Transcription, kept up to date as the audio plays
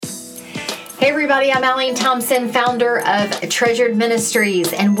Hey everybody, I'm Alene Thompson, founder of Treasured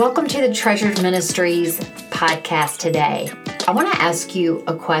Ministries, and welcome to the Treasured Ministries podcast today. I want to ask you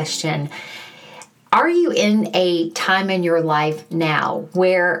a question. Are you in a time in your life now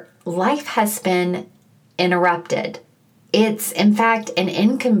where life has been interrupted? It's, in fact, an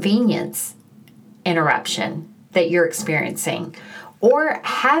inconvenience interruption that you're experiencing. Or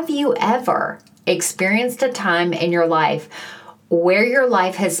have you ever experienced a time in your life where your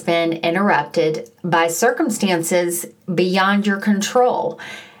life has been interrupted by circumstances beyond your control,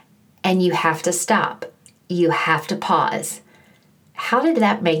 and you have to stop? You have to pause. How did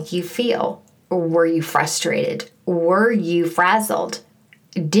that make you feel? Were you frustrated? Were you frazzled?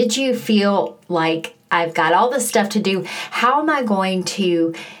 Did you feel like, I've got all this stuff to do, how am I going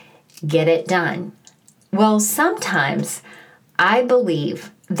to get it done? Well, sometimes I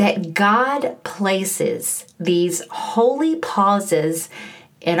believe that God places these holy pauses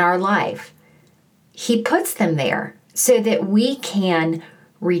in our life. He puts them there so that we can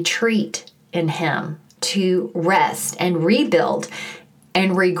retreat in Him, to rest and rebuild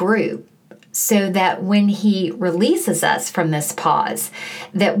and regroup, so that when He releases us from this pause,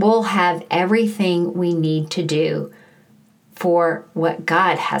 that we'll have everything we need to do for what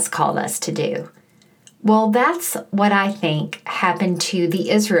God has called us to do. Well, that's what I think happened to the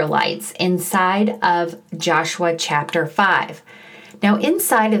Israelites inside of Joshua chapter 5. Now,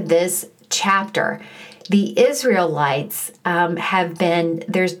 inside of this chapter, the Israelites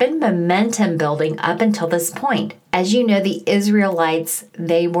there's been momentum building up until this point. As you know, the Israelites,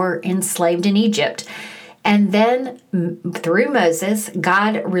 they were enslaved in Egypt. And then through Moses,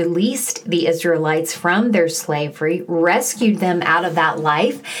 God released the Israelites from their slavery, rescued them out of that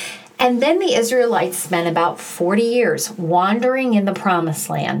life. And then the Israelites spent about 40 years wandering in the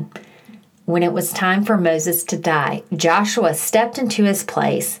promised land. When it was time for Moses to die, Joshua stepped into his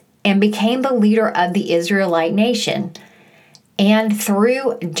place and became the leader of the Israelite nation. And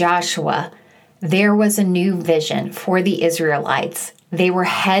through Joshua, there was a new vision for the Israelites. They were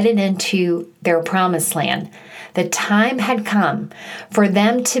headed into their promised land. The time had come for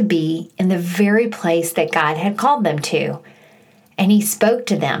them to be in the very place that God had called them to. And He spoke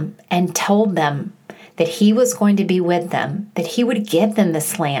to them and told them that He was going to be with them, that He would give them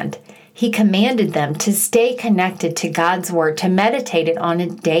this land. He commanded them to stay connected to God's Word, to meditate it on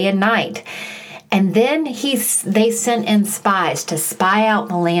it day and night. And then they sent in spies to spy out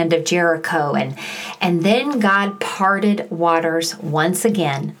the land of Jericho. And then God parted waters once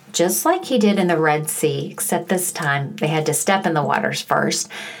again, just like He did in the Red Sea, except this time they had to step in the waters first.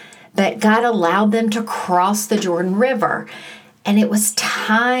 But God allowed them to cross the Jordan River. And it was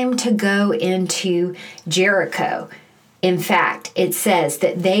time to go into Jericho. In fact, it says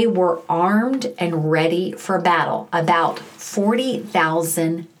that they were armed and ready for battle, about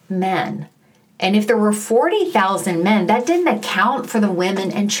 40,000 men. And if there were 40,000 men, that didn't account for the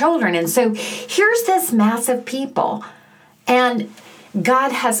women and children. And so here's this massive people. And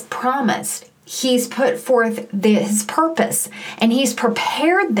God has promised. He's put forth His purpose, and He's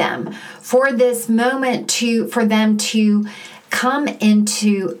prepared them for this moment for them to come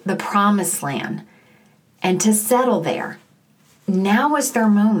into the promised land and to settle there. Now is their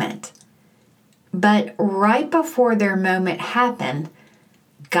moment. But right before their moment happened,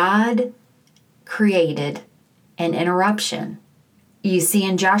 God created an interruption. You see,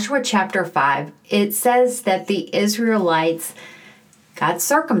 in Joshua chapter 5, it says that the Israelites got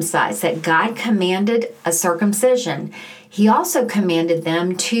circumcised, that God commanded a circumcision. He also commanded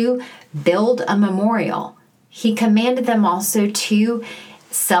them to build a memorial. He commanded them also to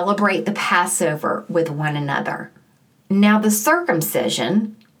celebrate the Passover with one another. Now, the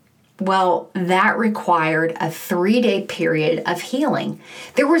circumcision, well, that required a 3-day period of healing.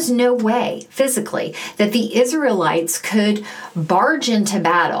 There was no way physically that the Israelites could barge into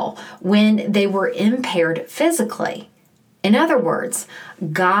battle when they were impaired physically. In other words,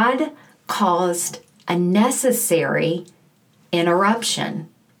 God caused a necessary interruption.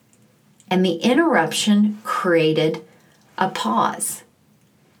 And the interruption created a pause.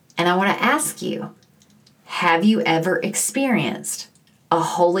 And I want to ask you, have you ever experienced a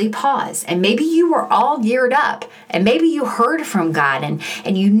holy pause? And maybe you were all geared up, and maybe you heard from God,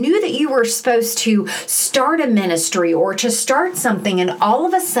 and you knew that you were supposed to start a ministry or to start something, and all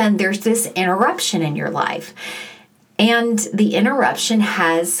of a sudden there's this interruption in your life. And the interruption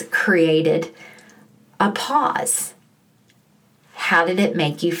has created a pause. How did it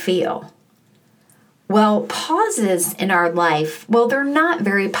make you feel? Well, pauses in our life, they're not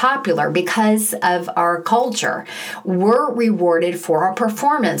very popular because of our culture. We're rewarded for our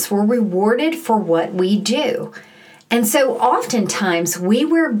performance. We're rewarded for what we do. And so oftentimes we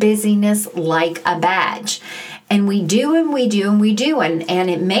wear busyness like a badge. And we do and we do and we do. And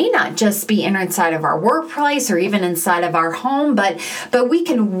it may not just be inside of our workplace or even inside of our home, but we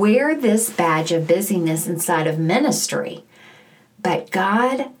can wear this badge of busyness inside of ministry. But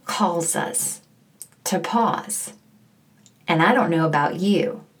God calls us to pause. And I don't know about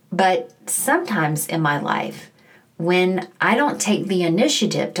you, but sometimes in my life, when I don't take the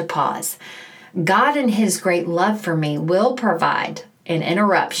initiative to pause, God in His great love for me will provide an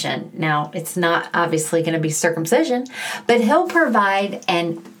interruption. Now, it's not obviously going to be circumcision, but He'll provide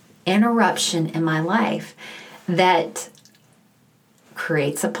an interruption in my life that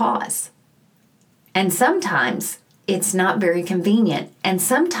creates a pause. And sometimes it's not very convenient. And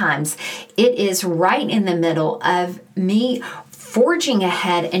sometimes it is right in the middle of me forging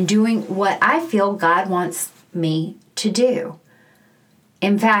ahead and doing what I feel God wants me to do.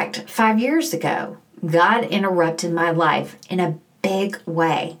 In fact, 5 years ago, God interrupted my life in a big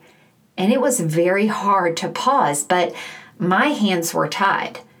way. And it was very hard to pause, but my hands were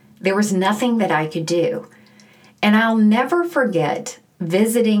tied. There was nothing that I could do. And I'll never forget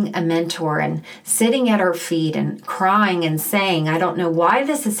visiting a mentor and sitting at her feet and crying and saying, I don't know why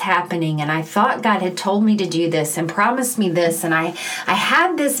this is happening. And I thought God had told me to do this and promised me this. And I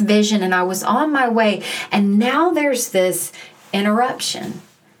had this vision and I was on my way. And now there's this interruption.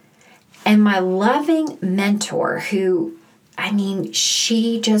 And my loving mentor who,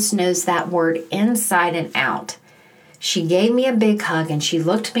 she just knows that word inside and out. She gave me a big hug and she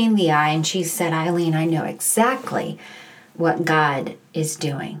looked me in the eye and she said, Eileen, I know exactly what God is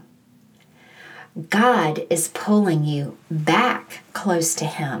doing. God is pulling you back close to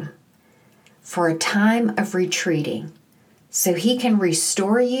Him for a time of retreating so He can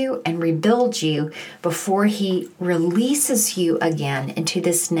restore you and rebuild you before He releases you again into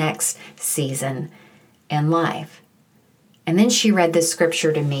this next season in life. And then she read this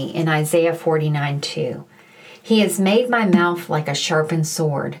scripture to me in Isaiah 49:2. He has made my mouth like a sharpened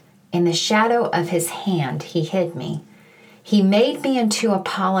sword. In the shadow of His hand He hid me. He made me into a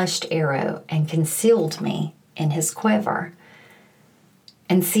polished arrow and concealed me in His quiver.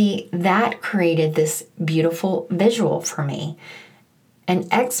 And see, that created this beautiful visual for me. An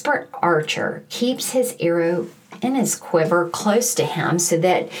expert archer keeps his arrow in his quiver close to him so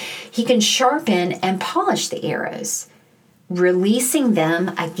that he can sharpen and polish the arrows, releasing them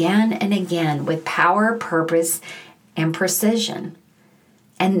again and again with power, purpose, and precision.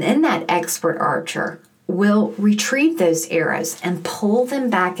 And then that expert archer will retrieve those arrows and pull them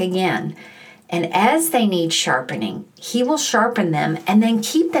back again. And as they need sharpening, he will sharpen them and then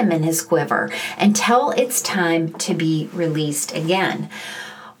keep them in his quiver until it's time to be released again.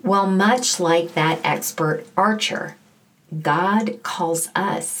 Well, much like that expert archer, God calls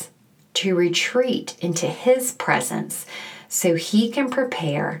us to retreat into His presence so He can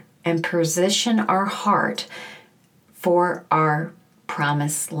prepare and position our heart for our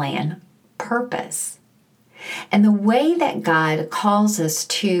promised land purpose. And the way that God calls us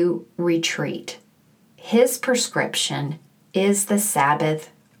to retreat, His prescription is the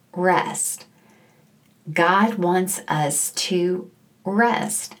Sabbath rest. God wants us to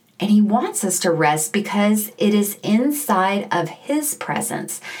rest. And He wants us to rest because it is inside of His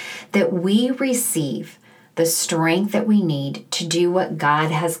presence that we receive the strength that we need to do what God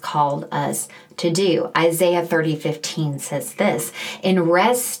has called us to do. Isaiah 30:15 says this, in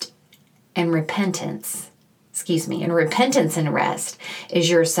repentance and rest is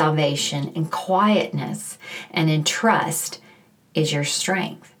your salvation, in quietness and in trust is your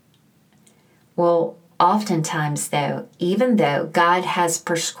strength. Well, oftentimes though, even though God has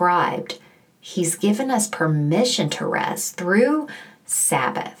prescribed, He's given us permission to rest through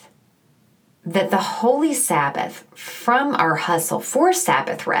Sabbath. That the Holy Sabbath from our hustle for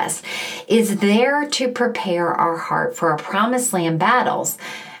Sabbath rest is there to prepare our heart for our promised land battles.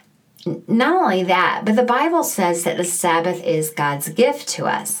 Not only that, but the Bible says that the Sabbath is God's gift to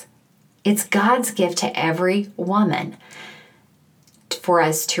us. It's God's gift to every woman for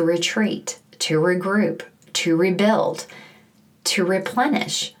us to retreat, to regroup, to rebuild, to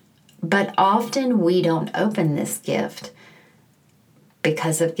replenish. But often we don't open this gift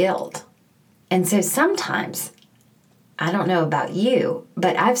because of guilt. And so sometimes, I don't know about you,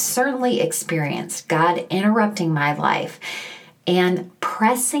 but I've certainly experienced God interrupting my life and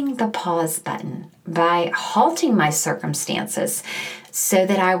pressing the pause button by halting my circumstances so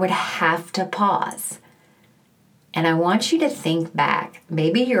that I would have to pause. And I want you to think back.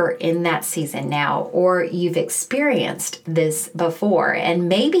 Maybe you're in that season now, or you've experienced this before. And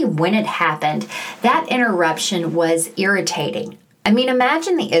maybe when it happened, that interruption was irritating. I mean,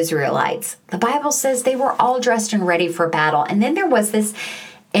 imagine the Israelites. The Bible says they were all dressed and ready for battle. And then there was this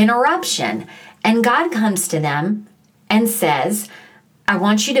interruption. And God comes to them and says, I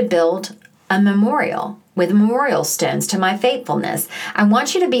want you to build a memorial with memorial stones to my faithfulness. I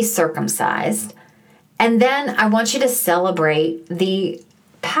want you to be circumcised. And then I want you to celebrate the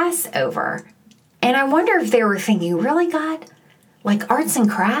Passover. And I wonder if they were thinking, really, God? Like arts and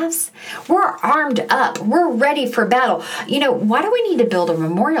crafts? We're armed up. We're ready for battle. Why do we need to build a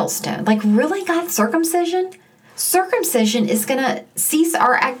memorial stone? Like, really, God, circumcision? Circumcision is going to cease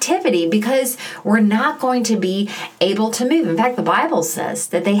our activity because we're not going to be able to move. In fact, the Bible says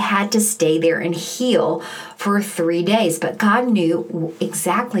that they had to stay there and heal for 3 days. But God knew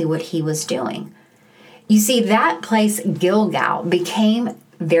exactly what he was doing. You see, that place, Gilgal, became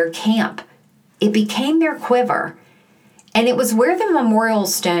their camp. It became their quiver. And it was where the memorial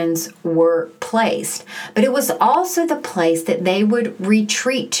stones were placed. But it was also the place that they would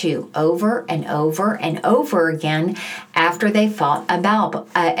retreat to over and over and over again after they fought a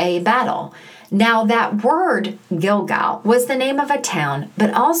battle. Now, that word Gilgal was the name of a town,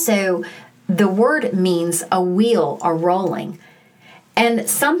 but also the word means a wheel or rolling. And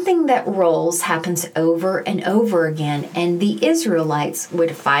something that rolls happens over and over again. And the Israelites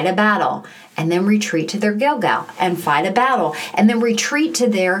would fight a battle and then retreat to their Gilgal and fight a battle and then retreat to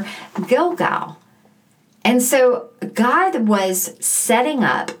their Gilgal. And so God was setting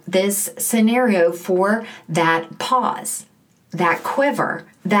up this scenario for that pause, that quiver,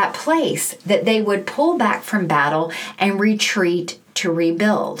 that place that they would pull back from battle and retreat to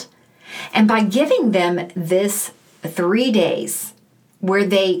rebuild. And by giving them this 3 days, where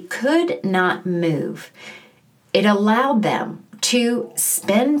they could not move, it allowed them to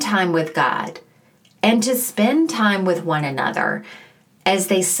spend time with God and to spend time with one another as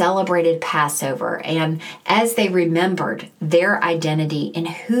they celebrated Passover and as they remembered their identity and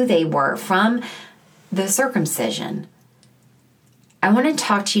who they were from the circumcision. I want to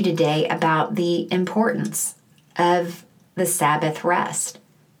talk to you today about the importance of the Sabbath rest,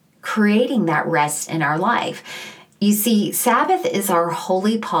 creating that rest in our life. You see, Sabbath is our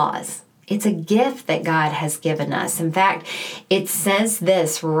holy pause. It's a gift that God has given us. In fact, it says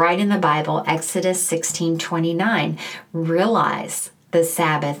this right in the Bible, Exodus 16:29. Realize the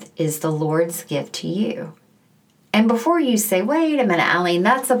Sabbath is the Lord's gift to you. And before you say, wait a minute, Eileen,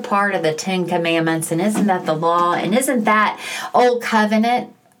 that's a part of the 10 Commandments, and isn't that the law, and isn't that Old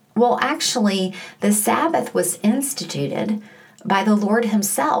Covenant? Well, actually, the Sabbath was instituted by the Lord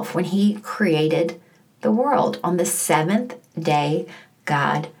himself when he created the world. On the seventh day,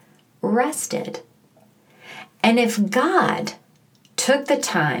 God rested. And if God took the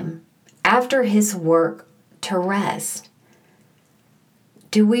time after his work to rest,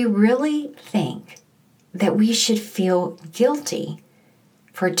 do we really think that we should feel guilty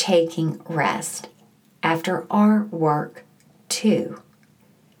for taking rest after our work too?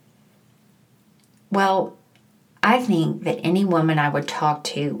 Well, I think that any woman I would talk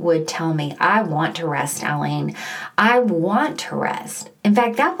to would tell me, I want to rest, Eileen. I want to rest. In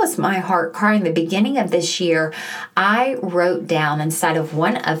fact, that was my heart cry in the beginning of this year. I wrote down inside of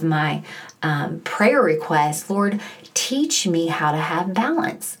one of my prayer requests, Lord, teach me how to have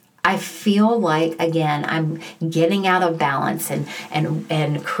balance. I feel like, again, I'm getting out of balance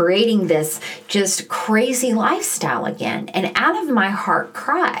and creating this just crazy lifestyle again. And out of my heart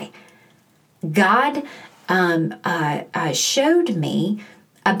cry, God showed me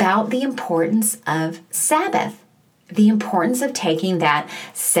about the importance of Sabbath, the importance of taking that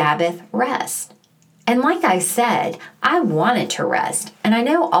Sabbath rest. And like I said, I wanted to rest. And I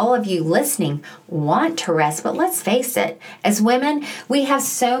know all of you listening want to rest, but let's face it, as women, we have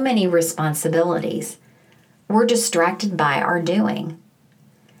so many responsibilities. We're distracted by our doing.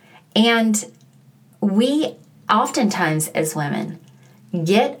 And we oftentimes as women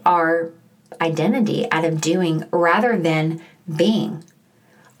get our identity out of doing rather than being.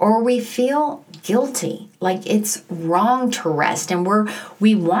 Or we feel guilty, like it's wrong to rest, and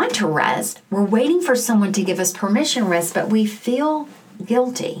we want to rest. We're waiting for someone to give us permission to rest, but we feel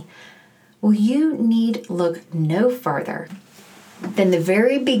guilty. Well, you need look no further than the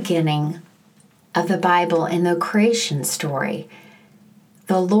very beginning of the Bible in the creation story.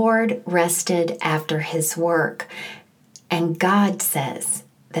 The Lord rested after his work, and God says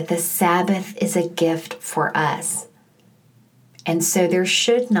that the Sabbath is a gift for us. And so there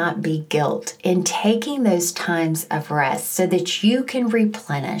should not be guilt in taking those times of rest so that you can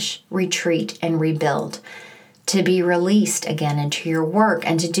replenish, retreat, and rebuild, to be released again into your work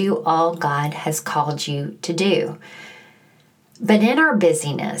and to do all God has called you to do. But in our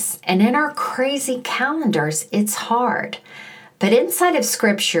busyness and in our crazy calendars, it's hard. But inside of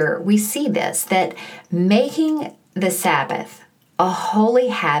Scripture, we see this, that making the Sabbath a holy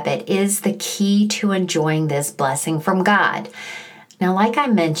habit is the key to enjoying this blessing from God. Now, like I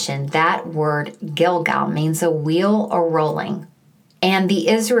mentioned, that word Gilgal means a wheel or rolling. And the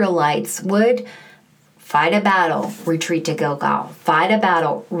Israelites would fight a battle, retreat to Gilgal. Fight a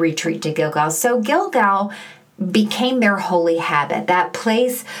battle, retreat to Gilgal. So Gilgal became their holy habit, that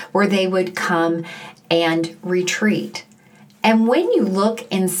place where they would come and retreat. And when you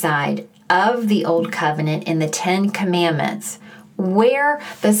look inside of the Old Covenant in the Ten Commandments, where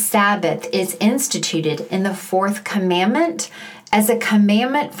the Sabbath is instituted in the fourth commandment as a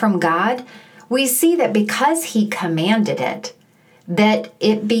commandment from God, we see that because He commanded it, that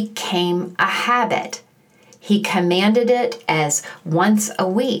it became a habit. He commanded it as once a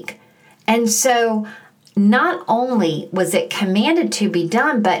week. And so not only was it commanded to be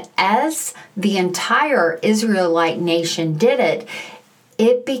done, but as the entire Israelite nation did it,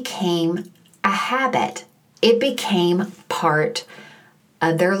 it became a habit. It became part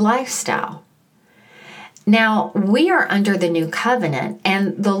of their lifestyle. Now, we are under the new covenant,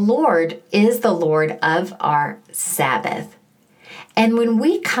 and the Lord is the Lord of our Sabbath. And when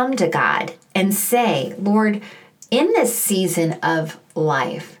we come to God and say, Lord, in this season of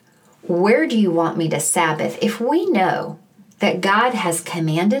life, where do you want me to Sabbath? If we know that God has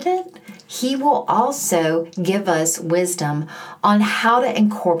commanded it, He will also give us wisdom on how to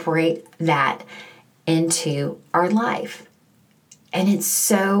incorporate that into our life. And it's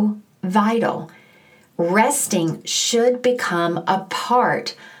so vital. Resting should become a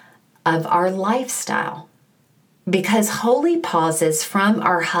part of our lifestyle, because holy pauses from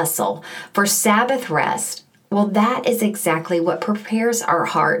our hustle for Sabbath rest, well, that is exactly what prepares our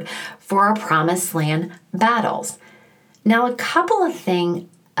heart for our promised land battles. Now, a couple of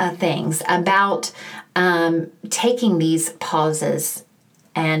things about taking these pauses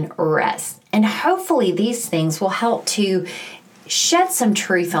and rest. And hopefully these things will help to shed some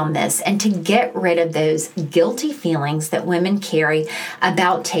truth on this and to get rid of those guilty feelings that women carry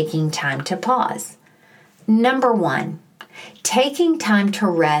about taking time to pause. Number one, taking time to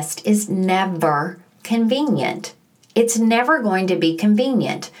rest is never convenient. It's never going to be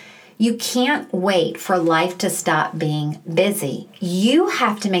convenient. You can't wait for life to stop being busy. You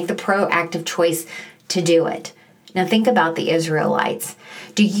have to make the proactive choice to do it. Now think about the Israelites.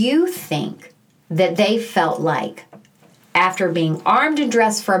 Do you think that they felt like, after being armed and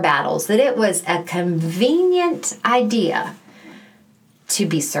dressed for battles, that it was a convenient idea to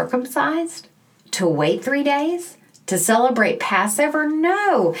be circumcised, to wait 3 days, to celebrate Passover?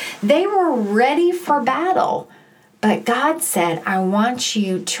 No, they were ready for battle. But God said, I want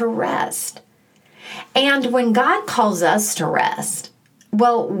you to rest. And when God calls us to rest,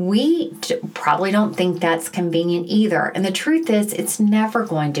 well, we probably don't think that's convenient either. And the truth is, it's never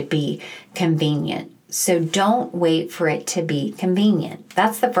going to be convenient. So don't wait for it to be convenient.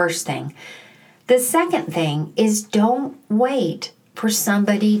 That's the first thing. The second thing is, don't wait for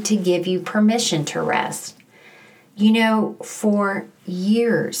somebody to give you permission to rest. You know, for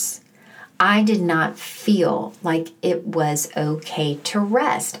years, I did not feel like it was okay to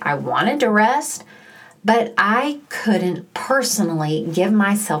rest. I wanted to rest, but I couldn't personally give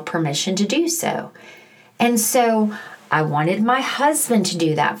myself permission to do so. And so I wanted my husband to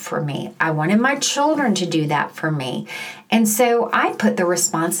do that for me. I wanted my children to do that for me. And so I put the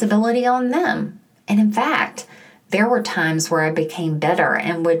responsibility on them. And in fact, there were times where I became bitter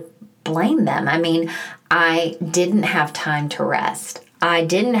and would blame them. I mean, I didn't have time to rest. I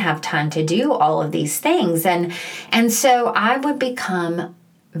didn't have time to do all of these things. And so I would become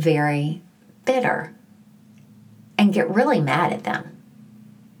very bitter and get really mad at them.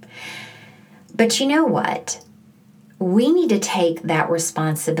 But you know what? We need to take that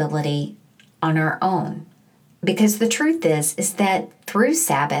responsibility on our own. Because the truth is that through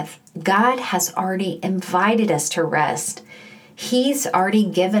Sabbath, God has already invited us to rest. He's already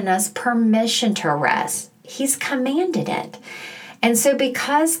given us permission to rest. He's commanded it. And so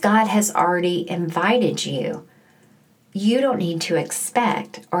because God has already invited you, you don't need to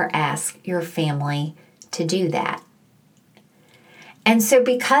expect or ask your family to do that. And so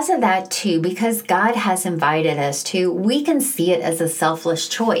because of that too, because God has invited us to, we can see it as a selfless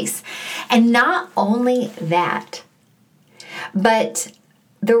choice. And not only that, but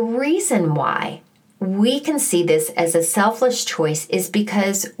the reason why we can see this as a selfless choice is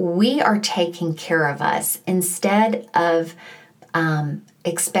because we are taking care of us instead of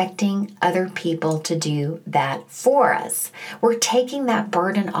expecting other people to do that for us. We're taking that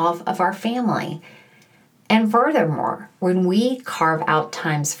burden off of our family. And furthermore, when we carve out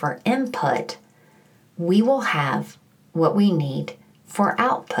times for input, we will have what we need for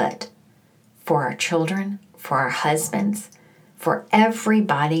output, for our children, for our husbands, for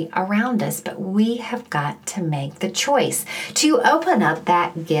everybody around us. But we have got to make the choice to open up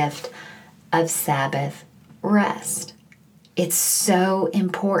that gift of Sabbath rest. It's so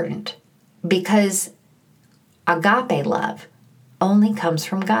important because agape love only comes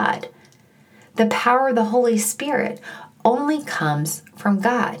from God. The power of the Holy Spirit only comes from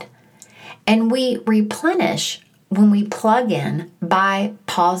God. And we replenish when we plug in by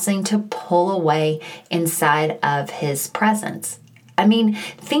pausing to pull away inside of His presence. I mean,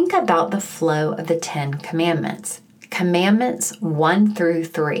 think about the flow of the 10 Commandments. Commandments 1 through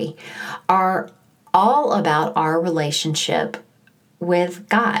 3 are all about our relationship with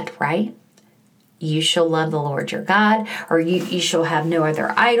God, right? You shall love the Lord your God, or you shall have no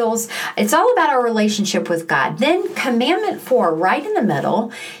other idols. It's all about our relationship with God. Then Commandment 4, right in the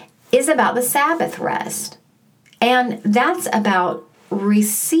middle, is about the Sabbath rest. And that's about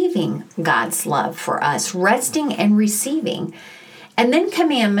receiving God's love for us, resting and receiving. And then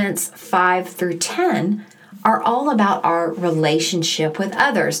Commandments 5 through 10 are all about our relationship with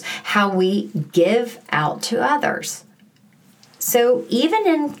others, how we give out to others. So even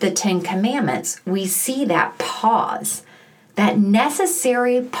in the 10 Commandments, we see that pause, that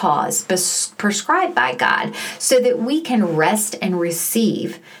necessary pause prescribed by God so that we can rest and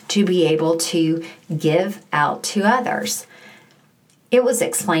receive to be able to give out to others. It was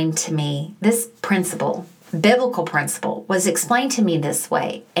explained to me, this principle, biblical principle, was explained to me this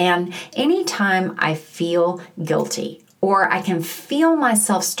way. And anytime I feel guilty or I can feel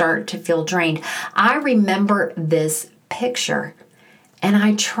myself start to feel drained, I remember this picture and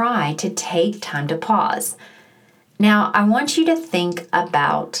I try to take time to pause. Now, I want you to think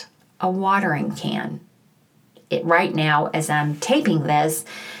about a watering can. Right now, as I'm taping this,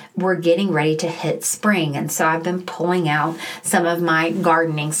 we're getting ready to hit spring. And so I've been pulling out some of my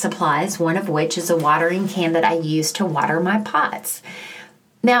gardening supplies, one of which is a watering can that I use to water my pots.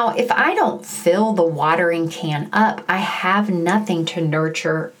 Now, if I don't fill the watering can up, I have nothing to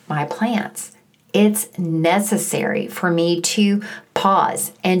nurture my plants. It's necessary for me to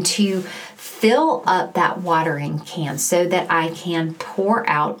pause and to fill up that watering can so that I can pour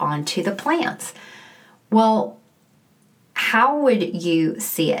out onto the plants. Well, how would you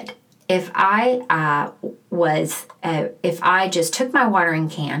see it? If I just took my watering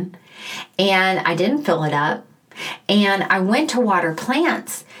can and I didn't fill it up and I went to water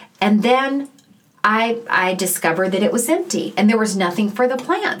plants and then I discovered that it was empty and there was nothing for the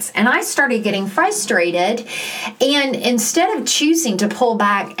plants. And I started getting frustrated. And instead of choosing to pull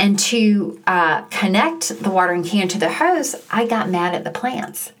back and to connect the watering can to the hose, I got mad at the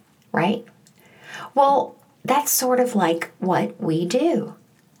plants, right? Well, that's sort of like what we do.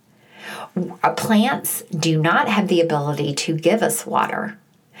 Plants do not have the ability to give us water.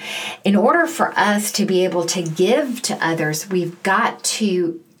 In order for us to be able to give to others, we've got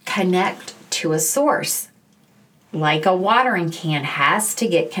to connect to a source. Like a watering can has to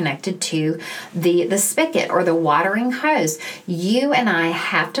get connected to the spigot or the watering hose. You and I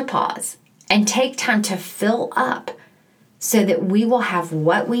have to pause and take time to fill up so that we will have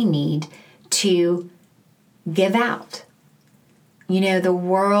what we need to give out. You know, the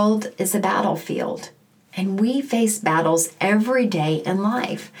world is a battlefield and we face battles every day in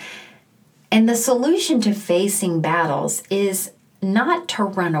life. And the solution to facing battles is not to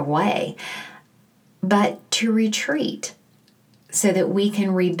run away, but to retreat so that we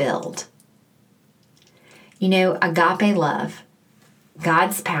can rebuild. You know, agape love,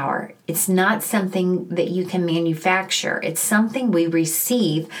 God's power, it's not something that you can manufacture. It's something we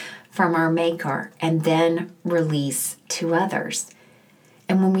receive from our Maker and then release to others.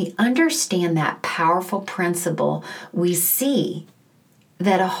 And when we understand that powerful principle, we see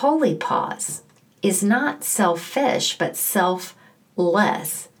that a holy pause is not selfish, but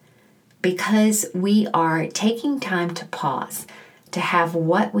selfless, because we are taking time to pause, to have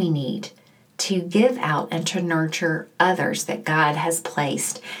what we need to give out and to nurture others that God has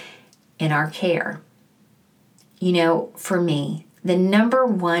placed in our care. You know, for me, the number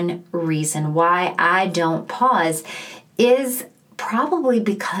one reason why I don't pause is probably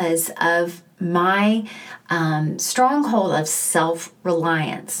because of my stronghold of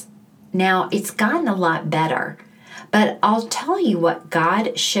self-reliance. Now, it's gotten a lot better, but I'll tell you what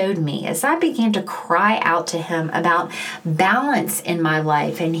God showed me as I began to cry out to Him about balance in my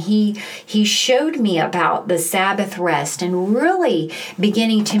life. And He showed me about the Sabbath rest and really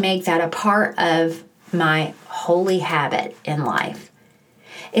beginning to make that a part of my holy habit in life,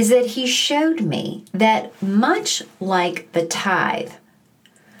 is that He showed me that much like the tithe,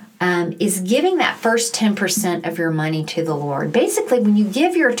 is giving that first 10% of your money to the Lord. Basically, when you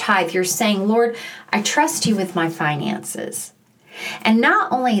give your tithe, you're saying, Lord, I trust you with my finances. And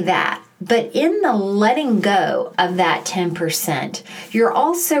not only that, but in the letting go of that 10%, you're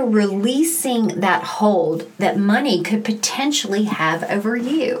also releasing that hold that money could potentially have over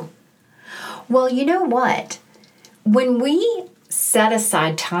you. Well, you know what? When we set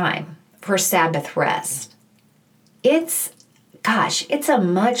aside time for Sabbath rest, it's a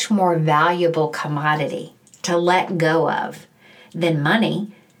much more valuable commodity to let go of than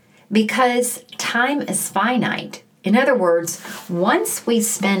money, because time is finite. In other words, once we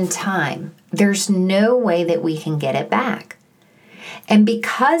spend time, there's no way that we can get it back. And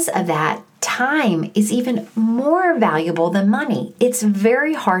because of that, time is even more valuable than money. It's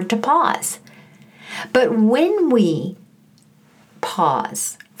very hard to pause. But when we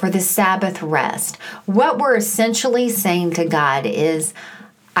pause for the Sabbath rest, what we're essentially saying to God is,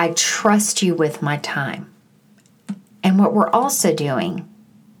 I trust you with my time. And what we're also doing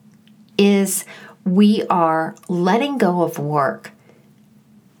is we are letting go of work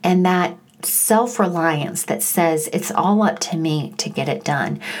and that self-reliance that says it's all up to me to get it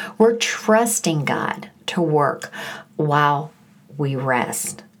done. We're trusting God to work while we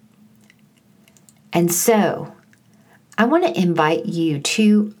rest. And so I want to invite you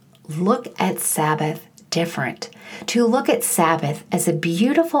to look at Sabbath different, to look at Sabbath as a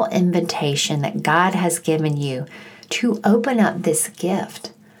beautiful invitation that God has given you to open up this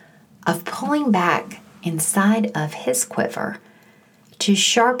gift of pulling back inside of His quiver to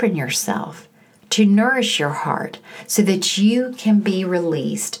sharpen yourself, to nourish your heart so that you can be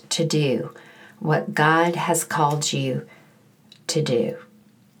released to do what God has called you to do.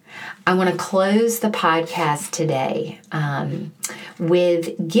 I want to close the podcast today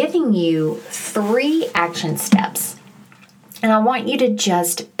with giving you 3 action steps. And I want you to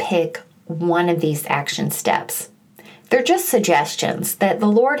just pick one of these action steps. They're just suggestions that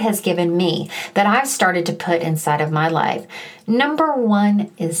the Lord has given me that I've started to put inside of my life. Number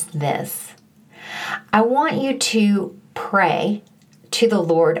 1 is this. I want you to pray to the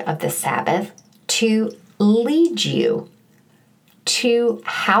Lord of the Sabbath to lead you to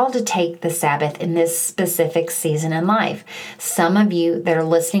how to take the Sabbath in this specific season in life. Some of you that are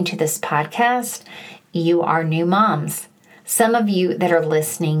listening to this podcast, you are new moms. Some of you that are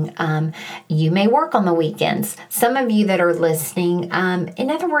listening, you may work on the weekends. Some of you that are listening, in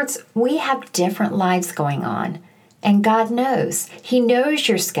other words, we have different lives going on. And God knows. He knows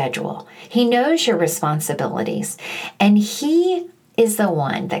your schedule. He knows your responsibilities. And He is the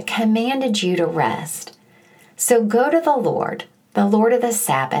one that commanded you to rest. So go to the Lord of the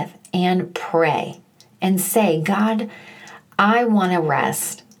Sabbath, and pray and say, God, I want to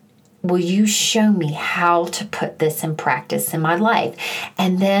rest. Will you show me how to put this in practice in my life?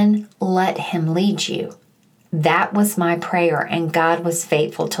 And then let Him lead you. That was my prayer, and God was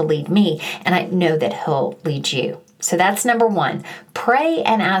faithful to lead me, and I know that He'll lead you. So that's number 1. Pray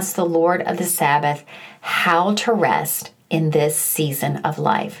and ask the Lord of the Sabbath how to rest in this season of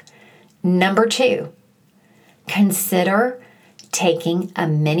life. Number 2, consider taking a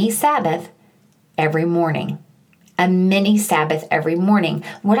mini Sabbath every morning. A mini Sabbath every morning.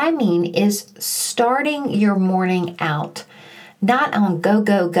 What I mean is starting your morning out, not on go,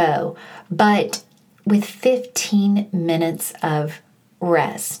 go, go, but with 15 minutes of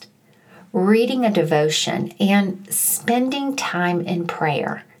rest, reading a devotion, and spending time in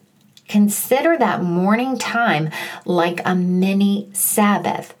prayer. Consider that morning time like a mini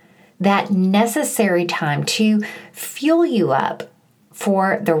Sabbath, that necessary time to fuel you up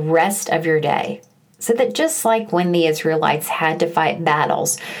for the rest of your day. So that just like when the Israelites had to fight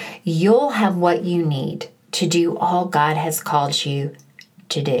battles, you'll have what you need to do all God has called you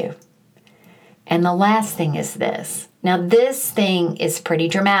to do. And the last thing is this. Now, this thing is pretty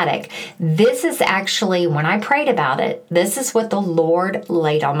dramatic. This is actually, when I prayed about it, this is what the Lord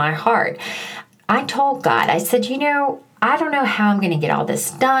laid on my heart. I told God, I said, I don't know how I'm going to get all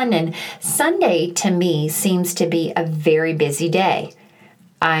this done. And Sunday to me seems to be a very busy day.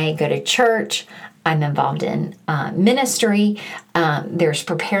 I go to church. I'm involved in ministry. There's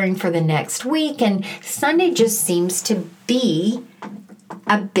preparing for the next week. And Sunday just seems to be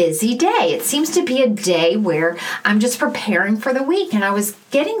a busy day. It seems to be a day where I'm just preparing for the week. And I was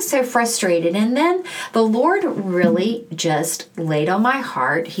getting so frustrated. And then the Lord really just laid on my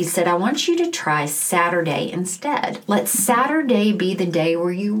heart. He said, I want you to try Saturday instead. Let Saturday be the day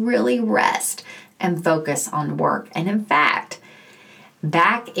where you really rest and focus on work. And in fact,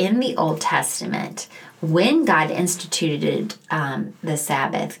 back in the Old Testament, when God instituted the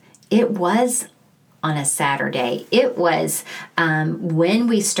Sabbath, it was on a Saturday. It was when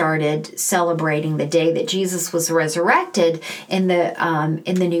we started celebrating the day that Jesus was resurrected in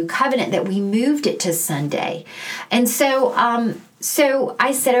the new covenant that we moved it to Sunday. And so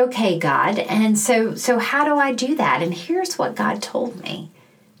I said, okay, God. And so how do I do that? And here's what God told me.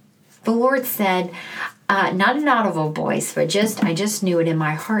 The Lord said, not an audible voice, but I just knew it in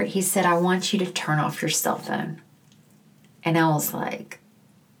my heart. He said, I want you to turn off your cell phone. And I was like,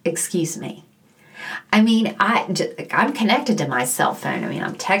 excuse me. I mean, I'm connected to my cell phone. I mean,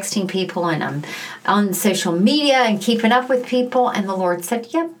 I'm texting people and I'm on social media and keeping up with people. And the Lord said,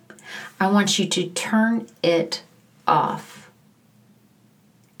 yep, I want you to turn it off.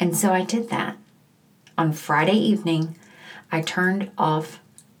 And so I did that. On Friday evening, I turned off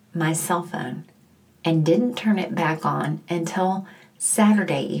my cell phone and didn't turn it back on until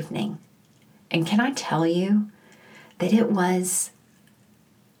Saturday evening. And can I tell you that it was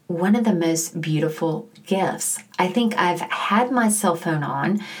one of the most beautiful gifts. I think I've had my cell phone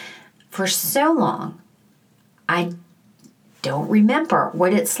on for so long, I don't remember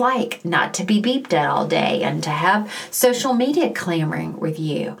what it's like not to be beeped at all day and to have social media clamoring with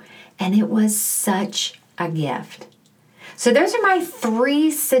you. And it was such a gift. So those are my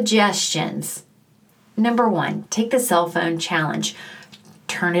 3 suggestions. Number 1, take the cell phone challenge.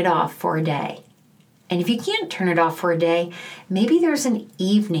 Turn it off for a day. And if you can't turn it off for a day, maybe there's an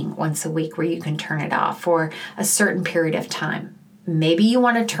evening once a week where you can turn it off for a certain period of time. Maybe you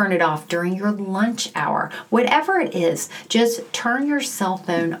want to turn it off during your lunch hour. Whatever it is, just turn your cell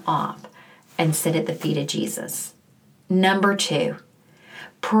phone off and sit at the feet of Jesus. Number 2,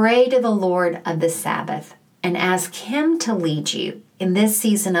 pray to the Lord of the Sabbath and ask Him to lead you in this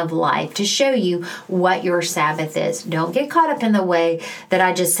season of life to show you what your Sabbath is. Don't get caught up in the way that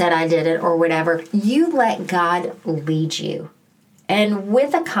I just said I did it or whatever. You let God lead you. And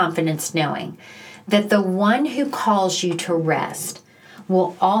with a confidence knowing that the one who calls you to rest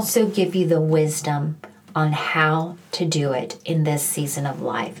will also give you the wisdom on how to do it in this season of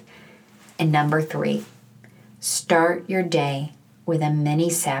life. And number 3, start your day with a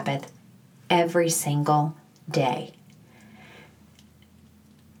mini Sabbath every single day.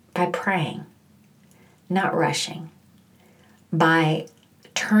 By praying, not rushing, by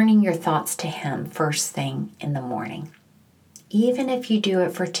turning your thoughts to Him first thing in the morning. Even if you do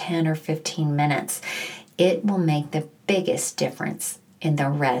it for 10 or 15 minutes, it will make the biggest difference in the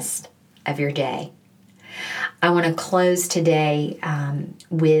rest of your day. I want to close today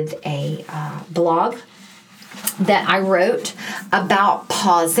with a blog that I wrote about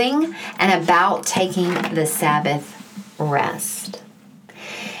pausing and about taking the Sabbath rest.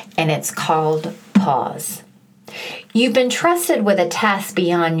 And it's called Pause. You've been trusted with a task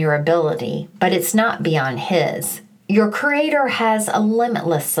beyond your ability, but it's not beyond His. Your Creator has a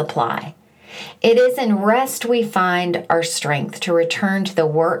limitless supply. It is in rest we find our strength to return to the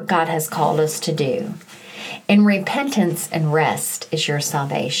work God has called us to do. In repentance and rest is your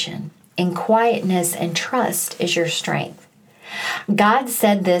salvation. In quietness and trust is your strength. God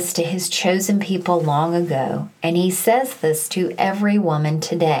said this to His chosen people long ago, and He says this to every woman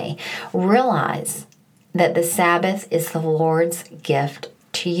today. Realize that the Sabbath is the Lord's gift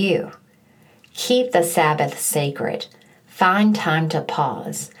to you. Keep the Sabbath sacred. Find time to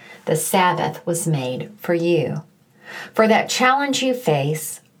pause. The Sabbath was made for you. For that challenge you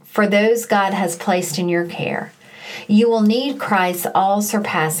face, for those God has placed in your care, you will need Christ's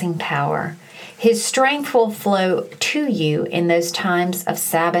all-surpassing power. His strength will flow to you in those times of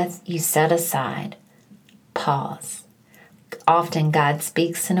Sabbath you set aside. Pause. Often God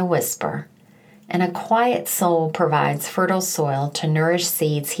speaks in a whisper, and a quiet soul provides fertile soil to nourish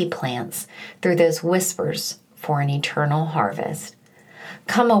seeds He plants through those whispers for an eternal harvest.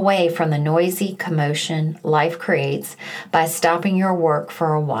 Come away from the noisy commotion life creates by stopping your work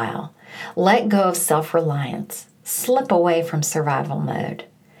for a while. Let go of self-reliance. Slip away from survival mode.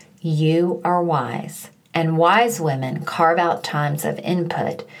 You are wise, and wise women carve out times of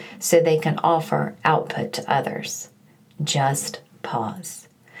input so they can offer output to others. Just pause.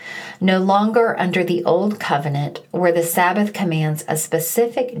 No longer under the old covenant where the Sabbath commands a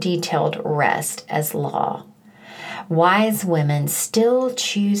specific detailed rest as law. Wise women still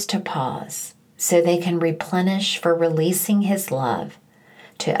choose to pause so they can replenish for releasing His love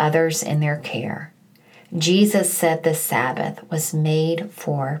to others in their care. Jesus said the Sabbath was made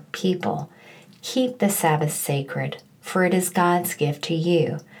for people. Keep the Sabbath sacred, for it is God's gift to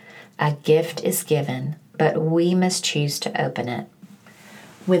you. A gift is given, but we must choose to open it.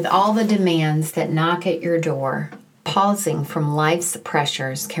 With all the demands that knock at your door, pausing from life's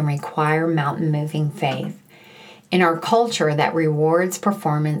pressures can require mountain-moving faith. In our culture that rewards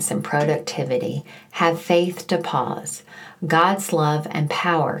performance and productivity, have faith to pause. God's love and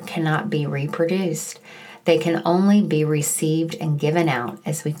power cannot be reproduced. They can only be received and given out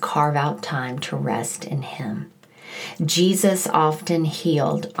as we carve out time to rest in Him. Jesus often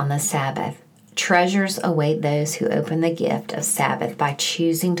healed on the Sabbath. Treasures await those who open the gift of Sabbath by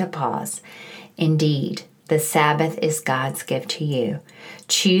choosing to pause. Indeed, the Sabbath is God's gift to you.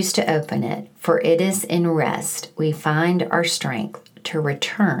 Choose to open it, for it is in rest we find our strength to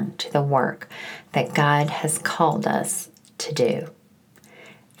return to the work that God has called us to do.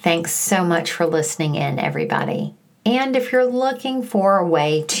 Thanks so much for listening in, everybody. And if you're looking for a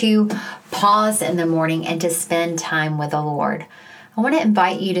way to pause in the morning and to spend time with the Lord, I want to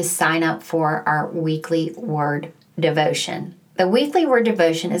invite you to sign up for our weekly word devotion. The weekly word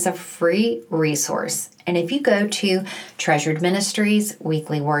devotion is a free resource. And if you go to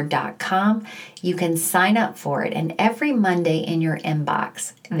treasuredministriesweeklyword.com, you can sign up for it. And every Monday in your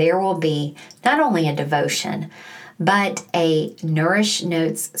inbox, there will be not only a devotion, but a Nourish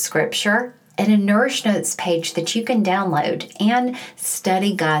Notes scripture and a Nourish Notes page that you can download and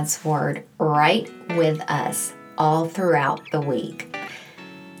study God's Word right with us all throughout the week.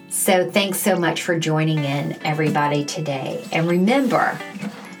 So thanks so much for joining in, everybody, today. And remember,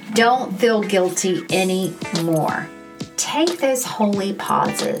 don't feel guilty anymore. Take those holy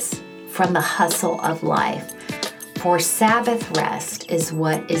pauses from the hustle of life, for Sabbath rest is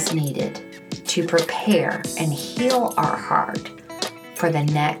what is needed to prepare and heal our heart for the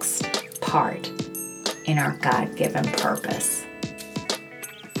next part in our God-given purpose.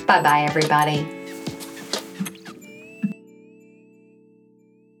 Bye-bye, everybody.